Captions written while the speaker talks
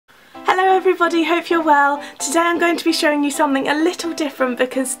everybody, hope you're well. Today I'm going to be showing you something a little different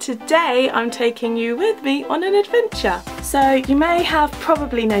because today I'm taking you with me on an adventure. So you may have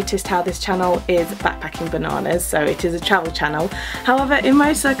probably noticed how this channel is backpacking bananas, so it is a travel channel. However, in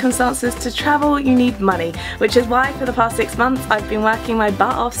most circumstances to travel you need money, which is why for the past 6 months I've been working my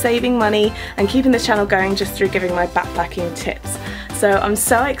butt off saving money and keeping this channel going just through giving my backpacking tips. So I'm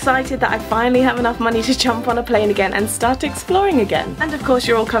so excited that I finally have enough money to jump on a plane again and start exploring again. And of course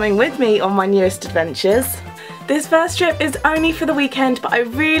you're all coming with me on my newest adventures. This first trip is only for the weekend, but I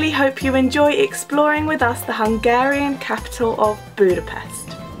really hope you enjoy exploring with us the Hungarian capital of Budapest.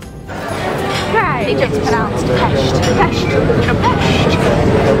 Right, it's pronounced Pest. Pest. Pest.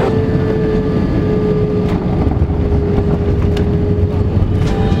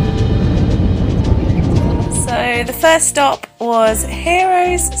 So the first stop was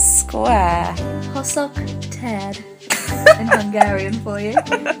Heroes Square. Hosok Ted in Hungarian for you.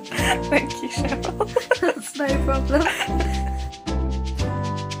 Thank you, Sheryl. That's no problem.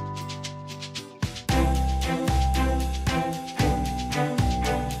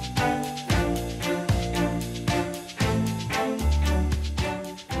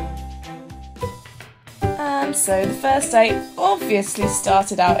 And so the first day obviously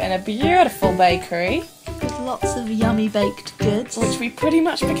started out in a beautiful bakery. With lots of yummy baked goods. Which we pretty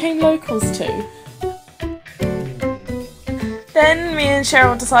much became locals to. Then me and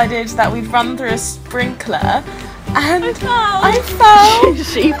Sheryl decided that we'd run through a sprinkler and I fell.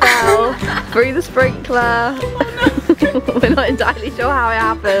 She fell through the sprinkler. Oh, no. We're not entirely sure how it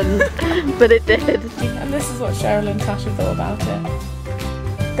happened, but it did. And this is what Sheryl and Tasha thought about it.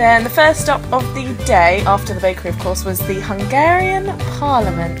 Then the first stop of the day, after the bakery of course, was the Hungarian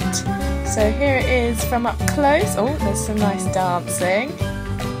Parliament. So here it is from up close. Oh, there's some nice dancing.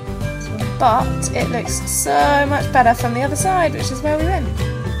 But it looks so much better from the other side, which is where we went.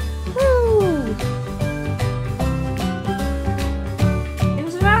 Woo! It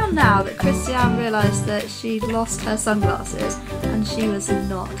was around now that Christianne realised that she'd lost her sunglasses and she was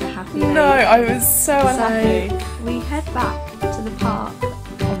not happy. No, I was so unhappy. So we head back to the park.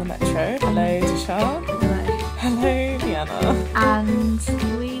 On the metro. Hello, Tasha. Hello, Diana. And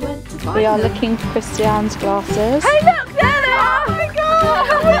we went to buy We are them. looking for Christianne's glasses. Hey look, there they are! Oh my god!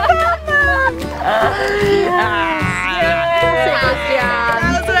 That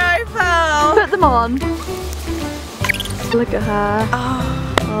was where I fell. Put them on. Look at her.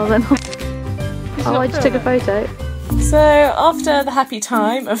 Oh, they're not. Oh, I just took a photo. So after the happy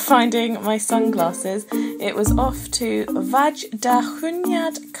time of finding my sunglasses, it was off to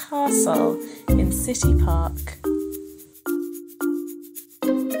Vajdahunyad Castle in City Park.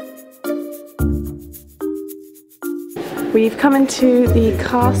 We've come into the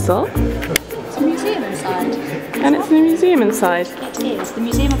castle. It's a museum inside. And it's in a museum inside. It is the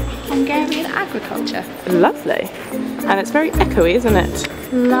Museum of Hungarian Agriculture. Lovely. And it's very echoey, isn't it?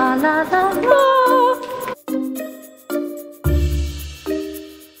 La la la la.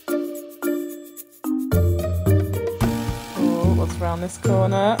 Oh, what's around this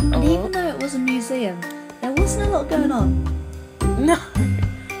corner? And even though it was a museum, there wasn't a lot going on. No.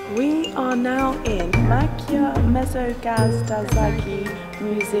 We are now in Magyar Mezőgazdasági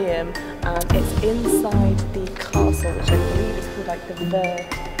Museum and it's inside the castle, which I believe is called like the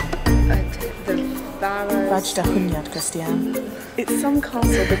Vajdahunyad, Christiane. It's some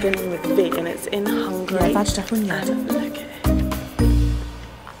castle beginning with V and it's in Hungary. Yeah, Vajdahunyad. And look at it. Oh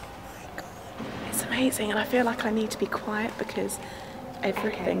my god. It's amazing and I feel like I need to be quiet because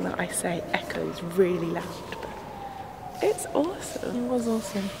everything that I say echoes really loud. It's awesome. It was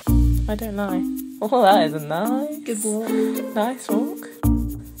awesome. I don't lie. Oh, that is a nice. Good walk. Nice walk.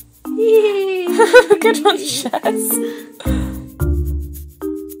 Good one, Jess.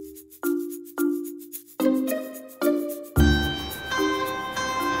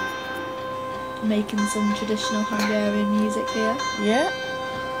 Making some traditional Hungarian music here. Yeah.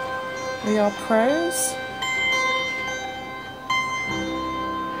 We are pros.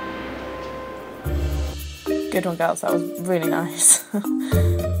 Good one, girls. That was really nice. And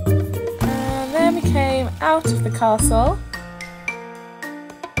then we came out of the castle.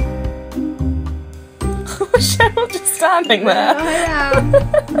 Sheryl just standing there. I am.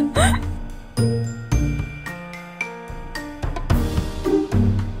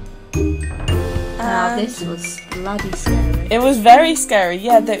 Now this was bloody scary. It was very scary.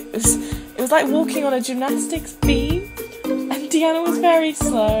 Yeah, it was like walking on a gymnastics beam. And Diana was very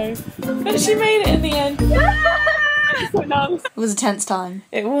slow, but she made it in the end. It was a tense time.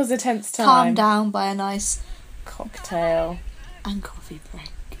 It was a tense time. Calmed down by a nice cocktail and coffee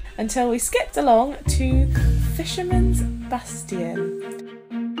break. Until we skipped along to Fisherman's Bastion.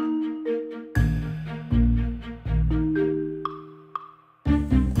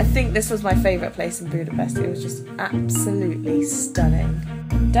 think this was my favourite place in Budapest. It was just absolutely stunning.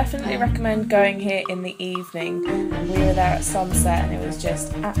 Definitely recommend going here in the evening. We were there at sunset and it was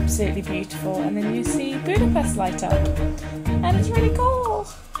just absolutely beautiful, and then you see Budapest light up and it's really cool.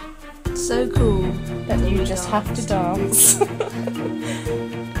 So cool. But you just have to dance.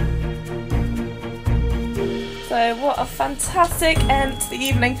 So what a fantastic end to the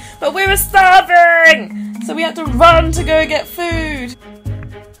evening, but we were starving! So we had to run to go get food.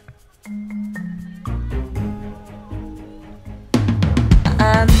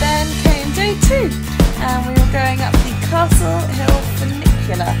 And then came day 2, and we were going up the Castle Hill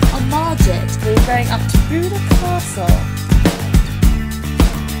funicular. On Margit. We were going up to Buda Castle.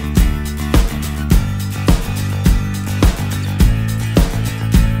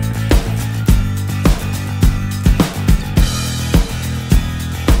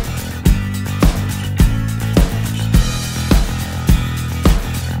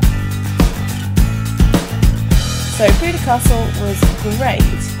 So Buda Castle was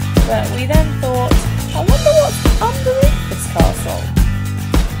great, but we then thought, I wonder what's underneath this castle.